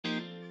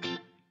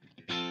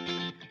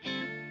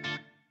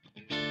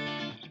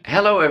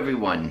Hello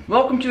everyone,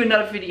 welcome to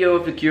another video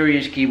of the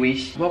Curious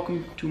Kiwis.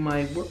 Welcome to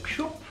my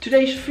workshop.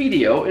 Today's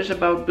video is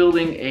about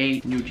building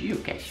a new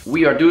geocache.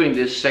 We are doing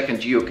this second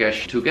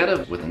geocache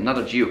together with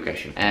another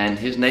geocacher, and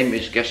his name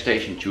is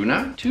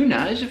GasStationTuna.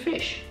 Tuna is a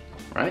fish,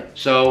 right?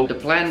 So the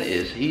plan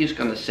is he is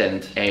gonna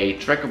send a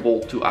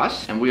trackable to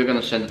us and we are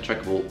gonna send a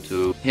trackable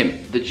to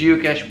him. The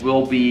geocache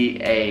will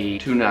be a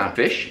tuna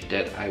fish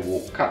that I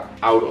will cut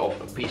out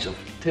of a piece of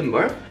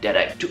timber that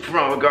I took from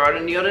our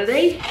garden the other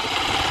day.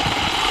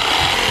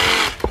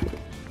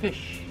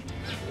 Fish.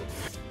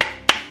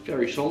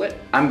 Very solid.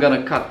 I'm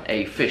gonna cut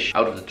a fish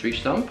out of the tree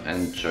stump,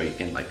 and so you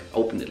can like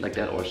open it like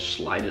that or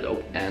slide it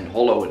open and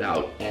hollow it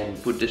out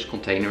and put this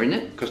container in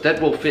it, because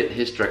that will fit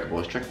his trackable.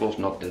 His trackable is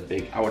not that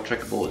big. Our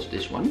trackable is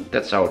this one.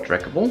 That's our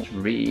trackable. It's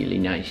really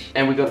nice.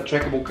 And we got a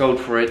trackable code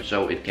for it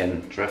so it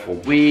can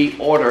travel. We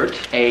ordered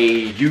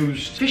a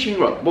used fishing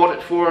rod. Bought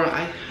it for,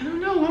 I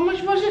don't know, how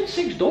much was it?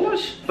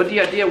 $6? But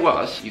the idea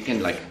was, you can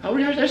like, how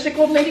is it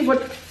called, lady?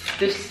 What?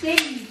 This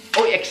thing.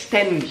 Oh,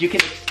 extend. You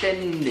can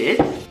extend it,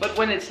 but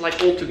when it's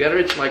like all together,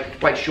 it's like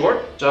quite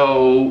short.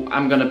 So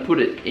I'm gonna put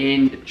it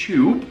in the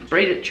tube,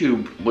 braided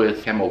tube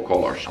with camo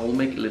colors. I will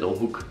make a little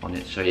hook on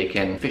it so you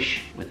can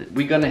fish with it.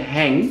 We're gonna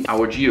hang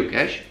our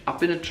geocache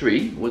up in a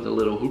tree with a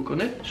little hook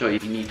on it. So you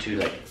need to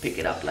like pick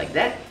it up like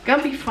that.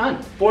 Gonna be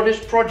fun. For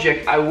this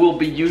project, I will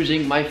be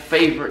using my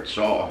favorite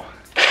saw.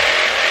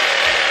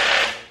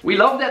 We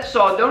love that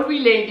saw, don't we,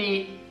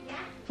 lady?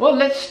 Well,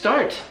 let's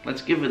start.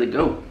 Let's give it a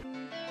go.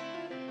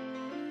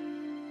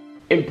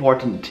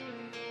 Important.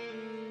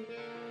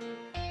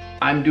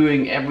 I'm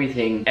doing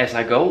everything as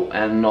I go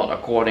and not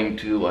according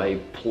to a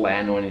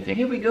plan or anything.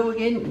 Here we go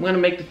again. I'm gonna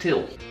make the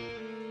tail.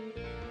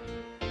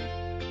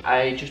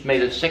 I just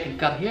made a second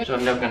cut here, so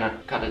I'm now gonna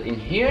cut it in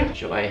here.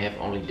 So I have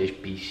only this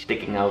piece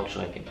sticking out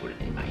so I can put it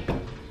in my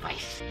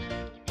vise.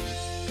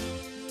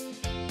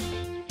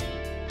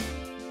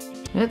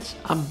 That's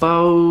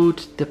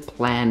about the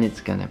plan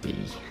it's gonna be.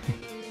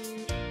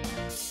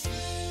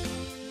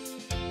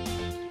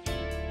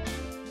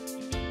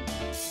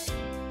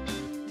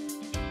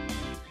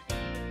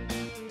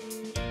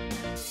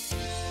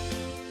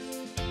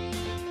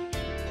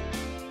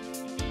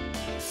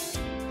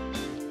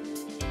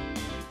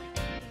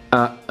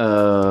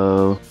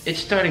 Uh-oh. It's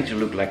starting to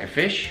look like a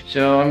fish,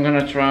 so I'm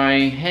gonna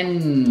try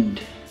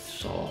hand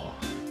saw.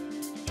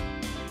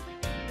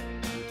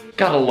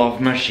 Gotta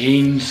love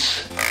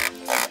machines.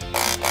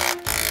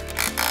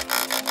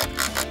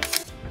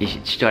 Is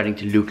it starting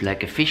to look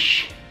like a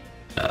fish?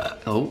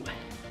 Oh.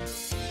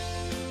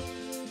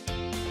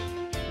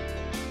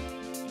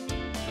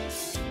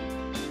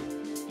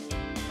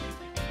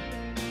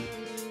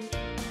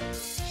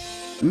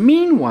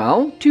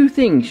 Meanwhile, two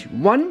things.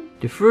 One,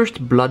 the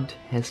first blood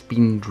has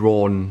been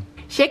drawn.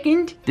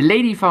 Second, the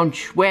lady found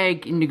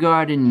swag in the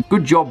garden.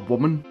 Good job,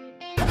 woman.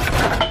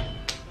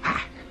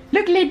 Ah,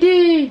 look,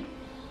 lady!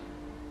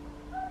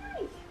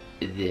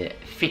 The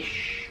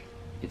fish.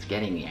 It's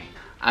getting here.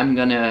 I'm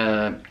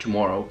gonna,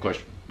 tomorrow, of course,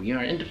 we are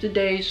end of the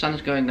day, sun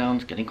is going down,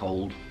 it's getting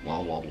cold,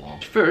 blah blah blah.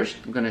 First,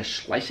 I'm gonna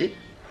slice it,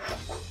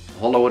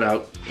 hollow it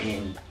out,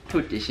 and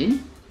put this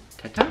in.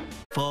 Ta-ta.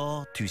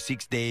 4 to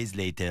 6 days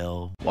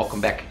later.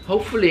 Welcome back.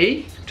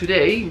 Hopefully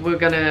today we're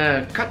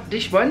gonna cut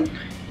this one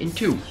in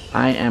two.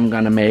 I am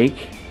gonna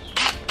make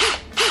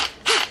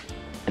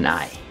an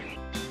eye.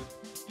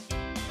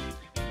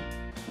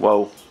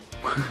 Whoa.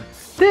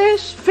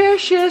 This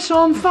fish is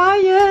on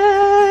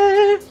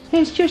fire.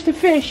 It's just a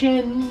fish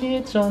and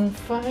it's on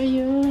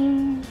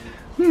fire.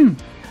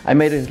 I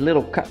made a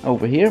little cut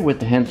over here with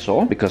the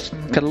handsaw because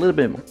got a little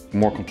bit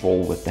more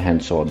control with the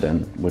handsaw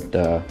than with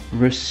the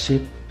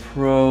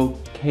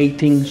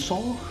reciprocating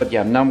saw. But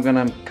yeah, now I'm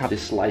gonna cut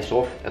this slice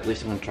off. At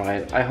least I'm gonna try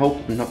it. I hope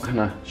I'm not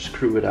gonna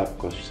screw it up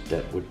because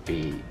that would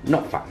be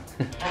not fun.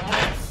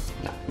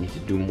 No, I need to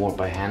do more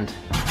by hand.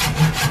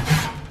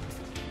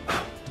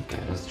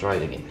 Okay, let's try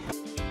it again.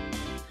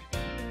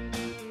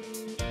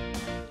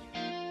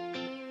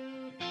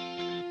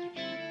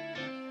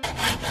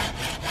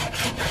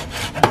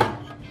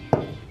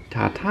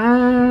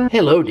 Ta-ta!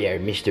 Hello there,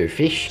 Mr.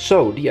 Fish.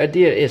 So the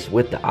idea is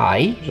with the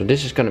eye. So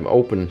this is gonna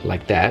open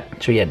like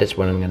that. So yeah, that's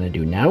what I'm gonna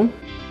do now.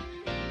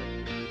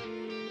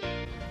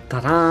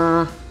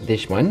 Ta-da!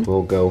 This one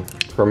will go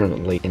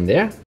permanently in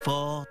there.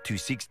 4 to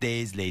 6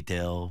 days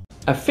later.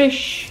 A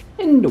fish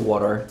in the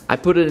water. I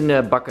put it in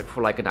a bucket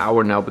for like an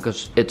hour now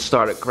because it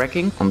started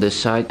cracking on this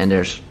side. And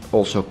there's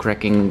also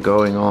cracking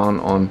going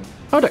on.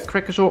 Oh, that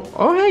crack is all.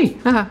 Oh, hey!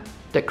 Haha,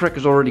 that crack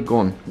is already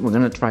gone. We're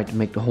gonna try to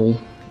make the hole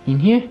in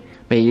here.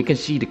 But you can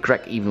see the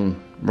crack even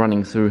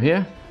running through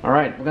here.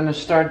 Alright, we're gonna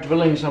start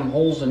drilling some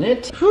holes in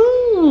it.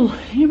 Ooh,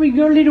 here we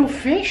go, little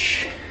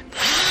fish.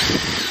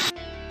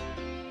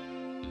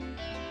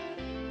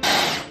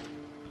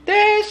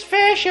 This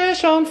fish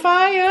is on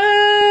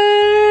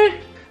fire!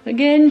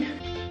 Again.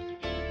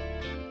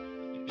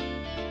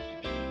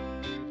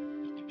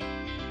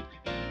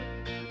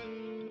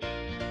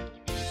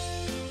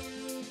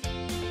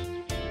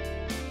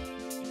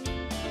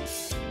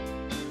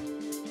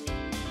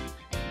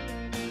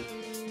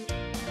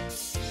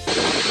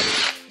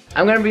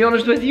 I'm gonna be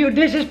honest with you,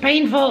 this is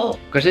painful.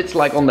 Because it's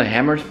like on the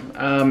hammer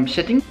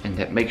setting. And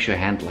that makes your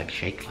hand like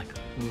shake like.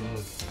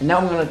 And now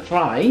I'm gonna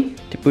try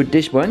to put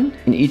this one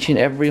in each and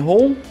every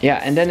hole. Yeah,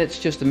 and then it's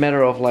just a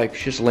matter of like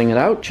chiseling it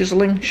out.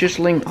 Chiseling.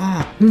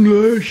 Ah,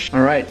 nice.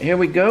 All right, here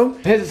we go.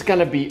 This is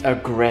gonna be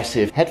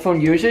aggressive. Headphone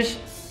users,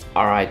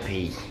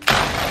 RIP.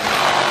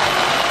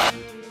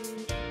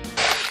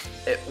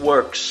 It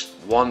works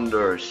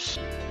wonders.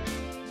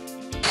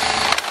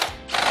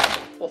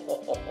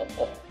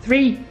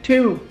 3,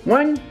 2,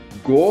 1,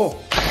 go.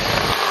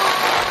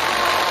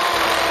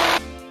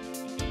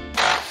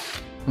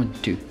 1,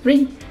 2,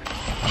 3.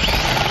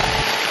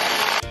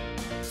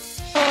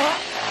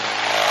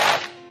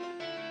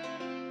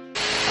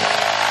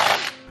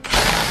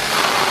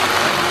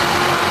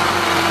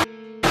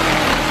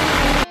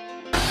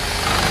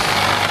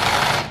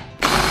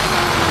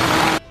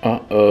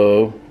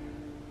 Uh-oh.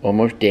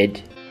 Almost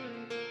dead.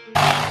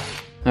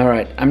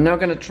 Alright, I'm now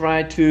gonna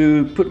try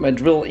to put my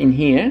drill in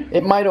here.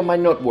 It might or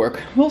might not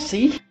work. We'll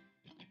see.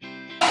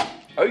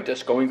 Oh,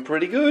 that's going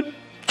pretty good.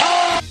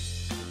 Oh,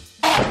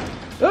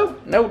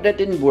 no, that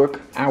didn't work.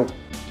 Ow.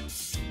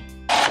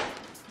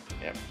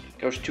 Yeah, it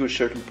goes to a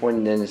certain point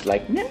and then it's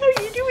like, no,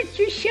 you do it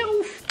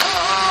yourself.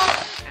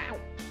 Ow.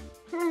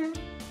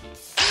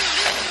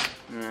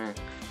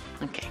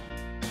 Okay.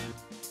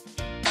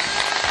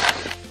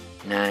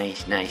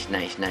 Nice.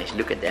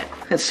 Look at that.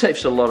 That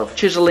saves a lot of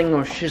chiseling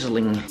or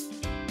chiseling.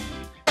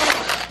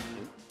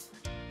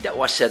 That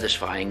was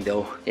satisfying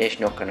though. It's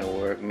not gonna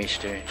work,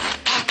 mister.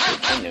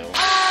 I know.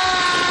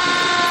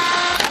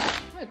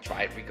 I'll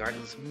try it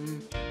regardless.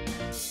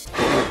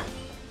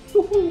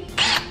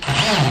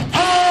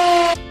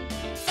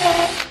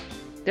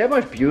 That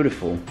was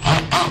beautiful.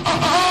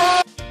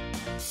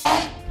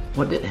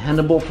 What did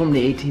Hannibal from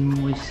the A-Team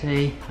always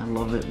say? I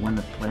love it when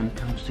the plan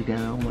comes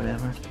together or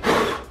whatever.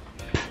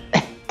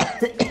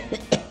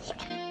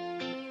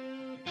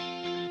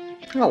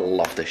 I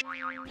love this.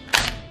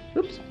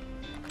 Oops.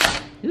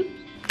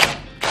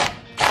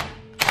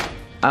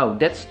 Oh,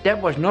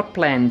 that was not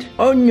planned.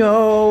 Oh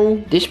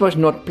no, this was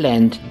not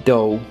planned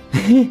though.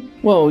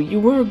 Well, you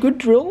were a good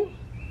drill.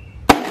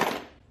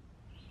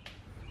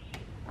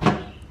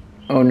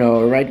 Oh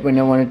no, right when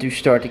I wanted to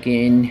start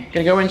again.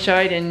 Gonna go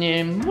inside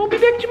and we'll be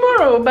back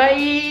tomorrow.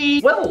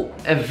 Bye. Well,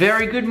 a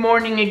very good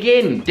morning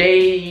again.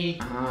 Day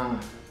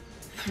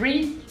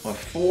 3 or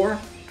 4.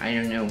 I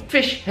don't know.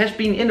 Fish has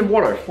been in the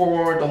water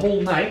for the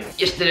whole night.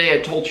 Yesterday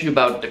I told you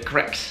about the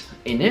cracks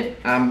in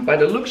it. By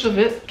the looks of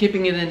it,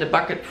 keeping it in the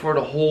bucket for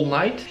the whole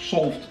night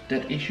solved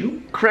that issue.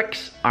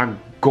 Cracks are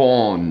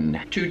gone.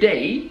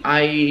 Today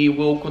I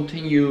will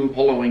continue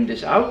hollowing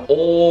this out.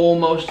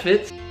 Almost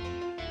fit.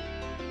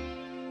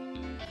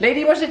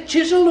 Lady, was it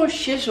chisel or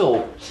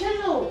chisel?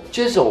 Chisel.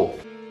 Chisel.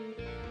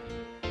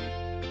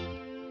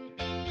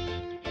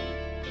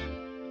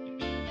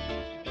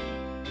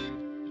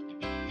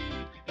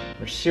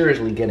 We're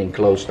seriously getting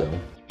close though.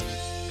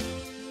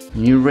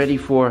 You ready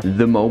for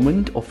the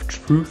moment of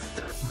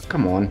truth? Oh,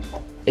 come on.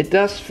 It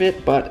does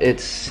fit, but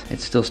it's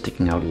still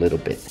sticking out a little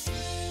bit.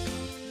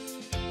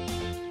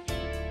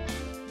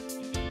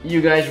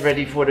 You guys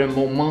ready for the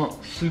moment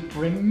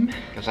supreme?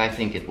 Because I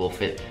think it will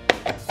fit.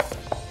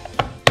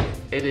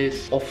 It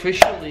is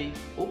officially...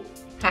 Oh,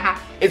 haha.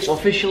 It's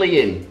officially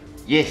in.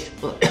 Yes.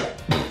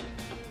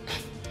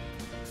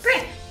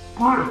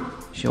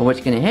 So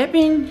what's gonna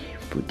happen?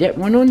 Put that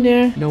one on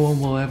there. No one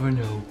will ever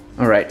know.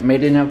 Alright,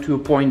 made it now to a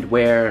point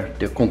where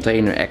the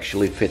container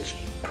actually fits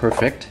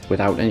perfect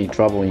without any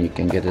trouble and you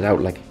can get it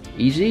out like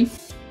easy.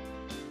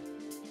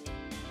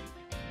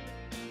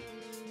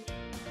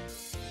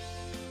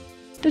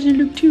 Doesn't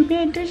look too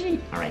bad, does it?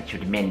 Alright, so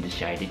the man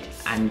decided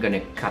I'm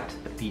gonna cut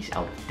a piece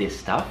out of this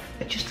stuff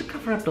just to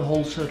cover up the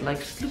hole so it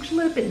looks a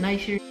little bit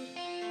nicer.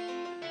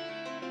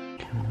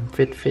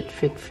 Fit.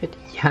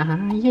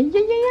 Yeah.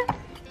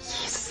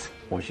 Yes.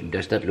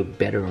 Does that look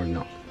better or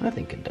not? I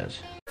think it does.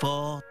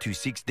 4 to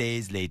 6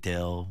 days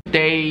later.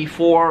 Day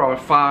 4 or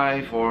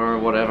 5 or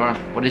whatever.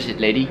 What is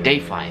it, lady? Day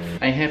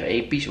 5. I have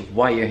a piece of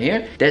wire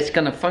here that's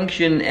gonna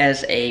function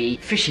as a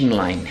fishing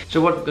line.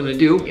 So what I'm gonna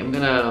do, I'm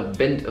gonna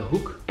bend a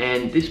hook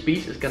and this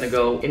piece is gonna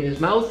go in his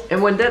mouth.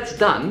 And when that's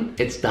done,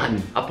 it's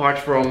done. Apart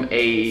from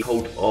a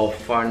coat of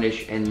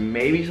varnish and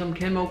maybe some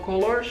camo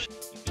colors.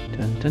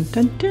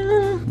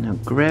 Now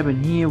grab it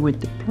here with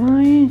the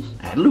pliers.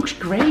 It looks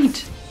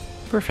great.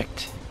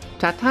 Perfect.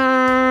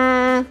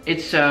 Ta-ta!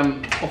 It's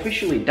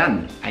officially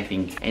done, I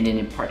think. And then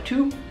in part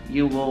 2,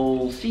 you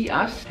will see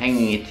us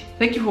hanging it.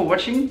 Thank you for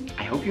watching.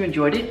 I hope you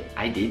enjoyed it.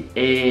 I did.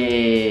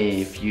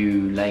 If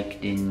you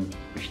liked, then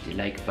press the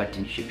like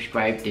button.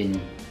 Subscribe, then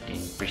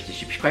press the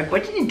subscribe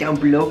button down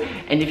below.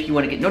 And if you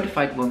want to get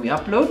notified when we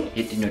upload,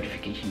 hit the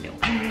notification bell.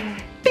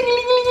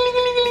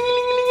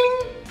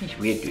 It's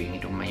weird doing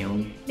it on my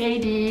own.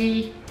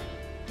 Lady.